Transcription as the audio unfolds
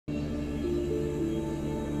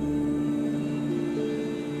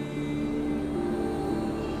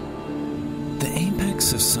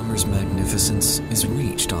climax of summer's magnificence is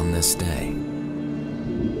reached on this day.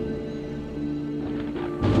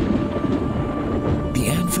 The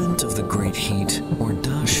advent of the great heat, or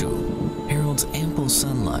Dashu, heralds ample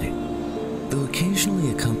sunlight, though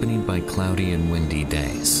occasionally accompanied by cloudy and windy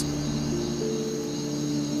days.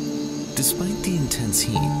 Despite the intense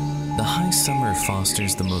heat, the high summer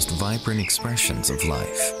fosters the most vibrant expressions of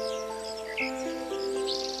life.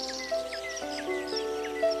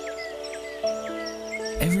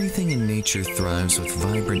 Everything in nature thrives with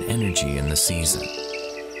vibrant energy in the season.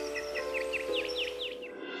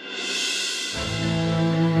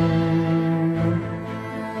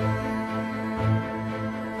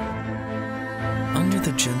 Under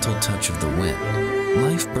the gentle touch of the wind,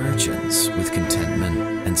 life burgeons with contentment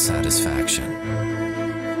and satisfaction.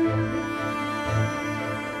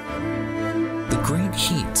 The great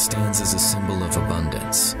heat stands as a symbol of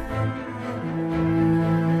abundance.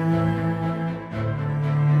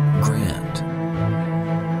 Grand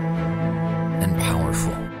and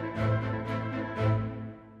powerful.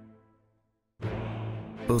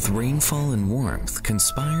 Both rainfall and warmth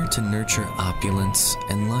conspire to nurture opulence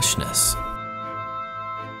and lushness.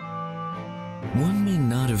 One may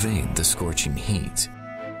not evade the scorching heat,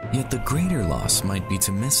 yet the greater loss might be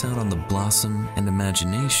to miss out on the blossom and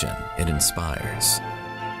imagination it inspires.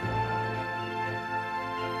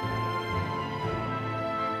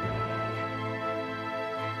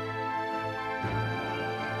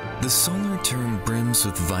 The solar term brims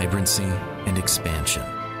with vibrancy and expansion.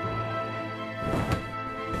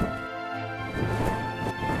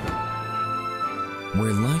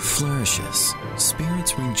 Where life flourishes,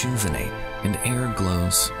 spirits rejuvenate, and air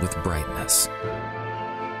glows with brightness.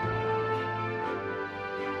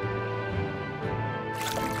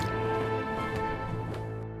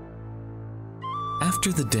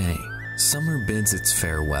 After the day, summer bids its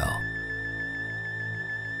farewell.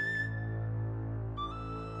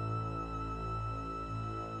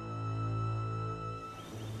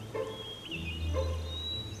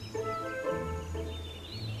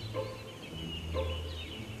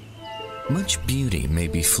 Much beauty may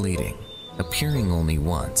be fleeting, appearing only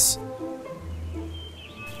once.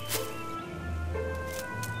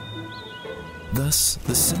 Thus,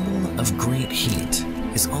 the symbol of great heat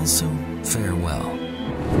is also farewell,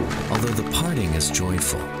 although the parting is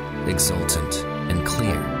joyful, exultant, and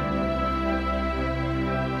clear.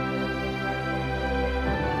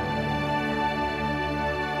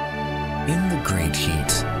 In the great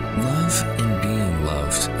heat, love and being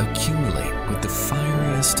loved accumulate with the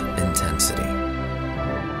fieriest intensity.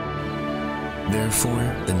 Therefore,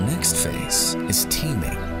 the next phase is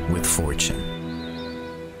teeming with fortune.